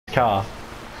car.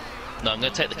 No, I'm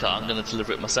going to take the car, I'm going to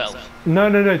deliver it myself. No,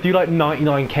 do like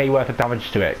 99k worth of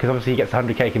damage to it, because obviously he gets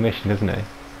 100k commission, doesn't he?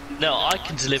 No, I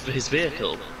can deliver his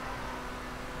vehicle.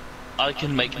 I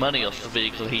can make money off the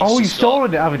vehicle he's Oh, you've just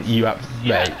stolen got. it, haven't you? Yeah.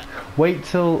 Mate. Wait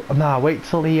till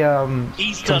he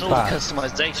He's done all back. the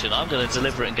customization, I'm going to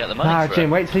deliver it and get the money Nah, for Jim,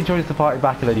 it. wait till he joins the party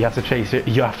back and then you have to chase it,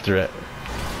 you after it.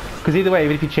 Because either way,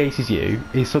 even if he chases you,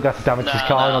 he's still got to damage his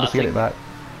car in order to get it back.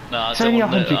 No, I It's don't, only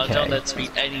want 100k. I don't want there to be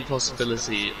any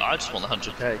possibility. I just want the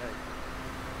 100k.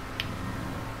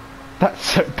 That's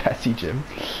so petty, Jim.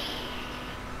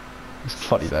 It's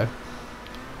funny though.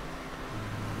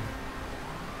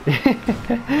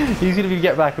 He's gonna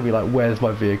get back and be like, "Where's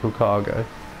my vehicle cargo?"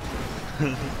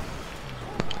 You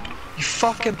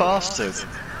fucking bastard.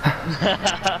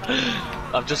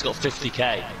 I've just got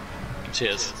 50k.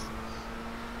 Cheers.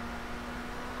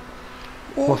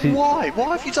 What's he- Why?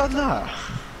 Why have you done that?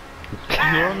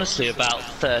 You're honestly about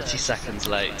 30 seconds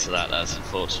late to that, that's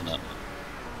unfortunate.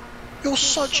 You're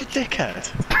such a dickhead.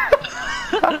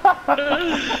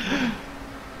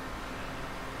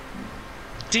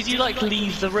 Did you like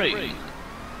leave the room?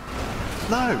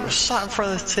 No, I was sat in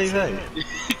front of the TV.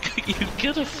 You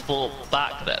could have fought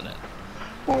back then.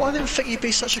 Well, I didn't think you'd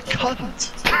be such a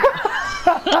cunt.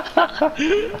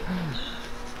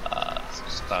 It's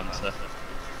just banter.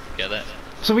 Get it?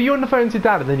 So were you on the phone to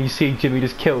Dad and then you see Jimmy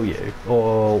just kill you,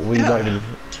 or were you not even?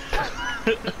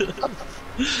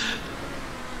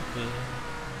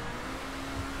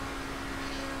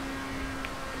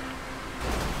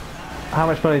 How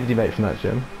much money did you make from that,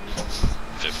 Jim?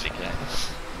 50k.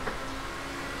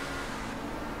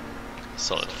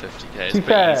 Solid 50k. It's To be pretty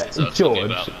fair, easy, so I was George,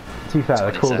 talking about to be fair,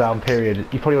 the 20 cooldown seconds. period,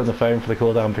 you probably were on the phone for the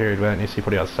cooldown period, weren't you? So you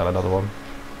probably had to sell another one.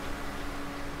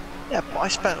 Yeah, but I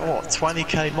spent, what,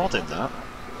 20k modding that?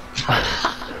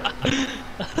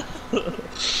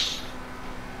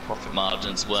 Profit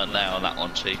margins weren't there on that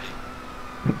one, Chief.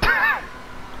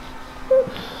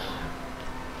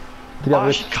 Did you I have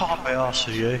actually can't be arsed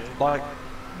with you. Like,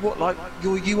 what, like,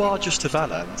 you are just a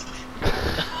Valent.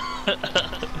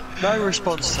 No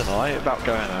response tonight about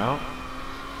going out.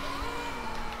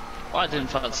 I didn't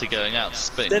fancy going out to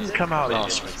spin. Didn't come out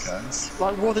last weekend.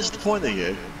 Like, what is the point of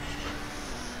you?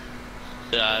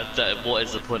 What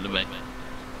is the point of me?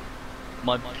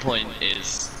 My point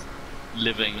is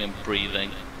living and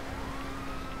breathing.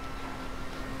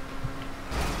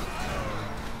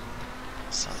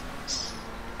 Silence.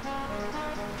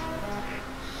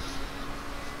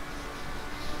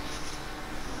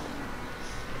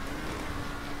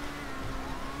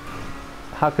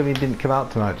 How come you didn't come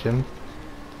out tonight, Jim?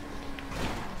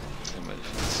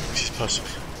 She's supposed to be.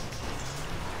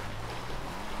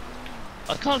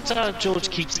 I can't tell if George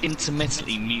keeps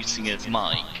intermittently muting his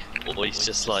mic, or he's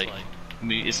just like,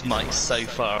 his mic's so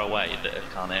far away that I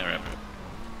can't hear him.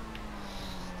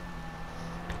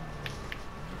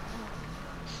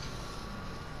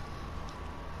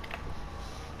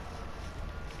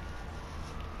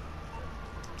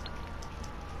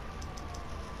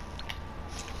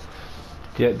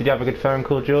 Did you have a good phone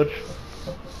call, George?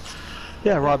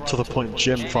 Yeah, right up to the point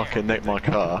Jim fucking nicked my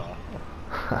car.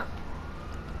 Okay,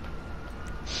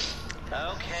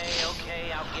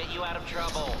 I'll get you out of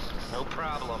trouble. No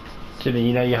problem. Jimmy,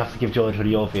 you know you have to give George one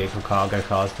of your vehicle cargo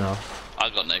cars now.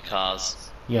 I got no cars.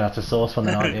 You're gonna have to source one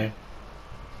then, aren't you?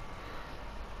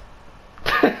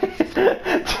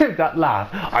 Jim, that laugh.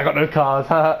 I got no cars,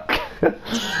 huh?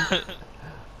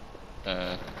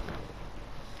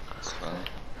 That's funny.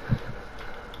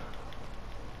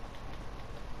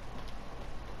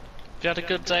 You had a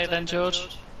good day then, George?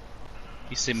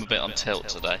 You seem a bit on tilt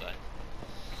today.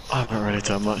 I haven't really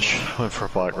done much. Went for a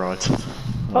bike ride.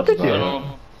 Oh, did you? You're on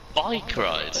a bike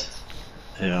ride?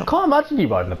 Yeah. Can't imagine you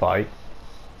riding a bike.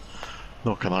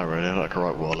 Nor can I really, I like a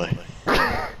right Wally.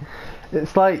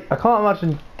 It's like, I can't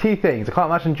imagine two things. I can't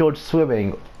imagine George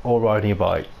swimming or riding a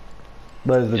bike.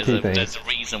 Those are the two things. There's a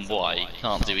reason why you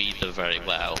can't do either very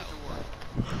well.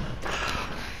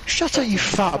 Shut up, you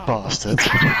fat bastard.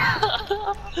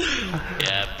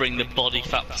 Yeah, bring the body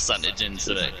fat percentage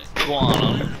into it. Go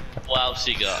on, what else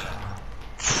you got?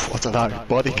 I don't know,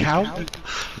 body count?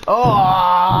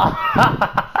 Oh!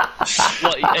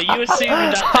 What, are you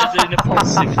assuming that as in a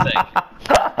positive thing?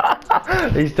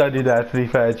 He's done you there, to be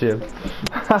fair, Jim.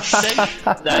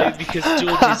 No, because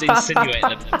George is insinuating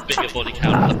a bigger body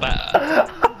count the better.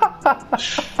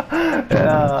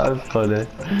 Yeah, that's funny.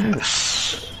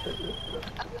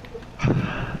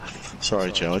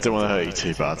 Sorry, Joe, I didn't want to hurt you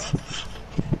too bad.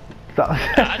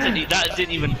 That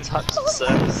didn't even touch the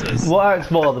surfaces. What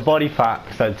hurts more, the body fat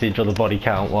percentage or the body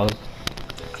count one?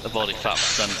 The body fat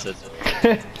percentage.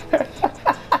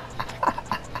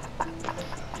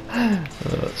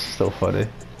 That's still funny.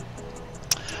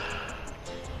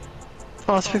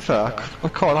 Oh, to be fair, I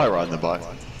quite like riding the bike.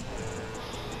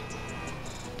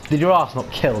 Did your ass not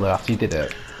kill though after you did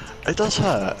it? It does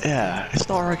hurt, yeah. It's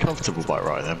not very comfortable bike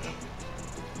riding.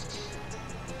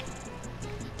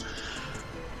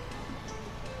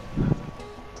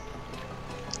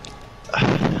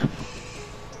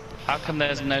 How come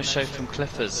there's no show from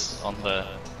Cliffers on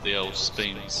the old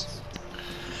spoons?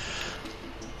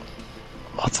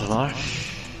 I don't know.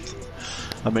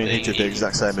 I mean, he did the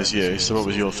exact same as you, so what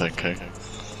was your thinking?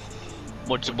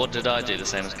 What did I do the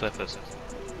same as Clifford?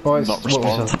 Well, Not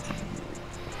respond.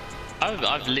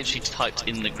 I've literally typed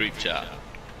in the group chat.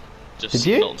 Just Did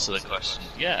you? to answer the question.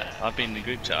 Yeah, I've been in the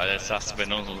group chat. I just asked if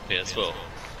anyone's on the PS4.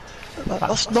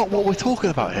 That's not what we're talking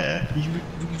about here. You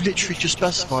literally just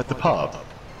specified the pub.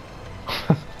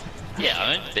 Yeah,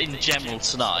 I mean, in general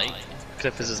tonight,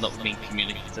 Clifford has not been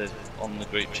communicated on the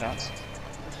group chat.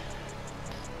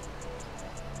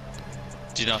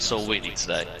 Do you know I saw Wheatley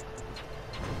today?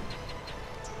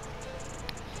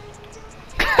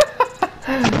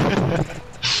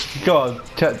 God,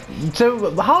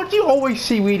 so how do you always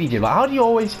see Wheelie Jim? Like, how do you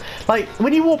always, like,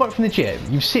 when you walk back from the gym,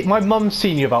 you've seen, my mum's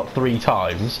seen you about 3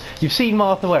 times, you've seen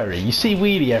Martha Werry, you see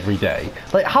Wheelie every day.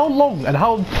 Like, how long and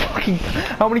how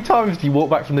many times do you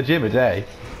walk back from the gym a day?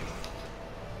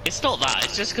 It's not that,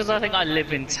 it's just because I think I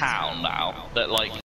live in town now, that like,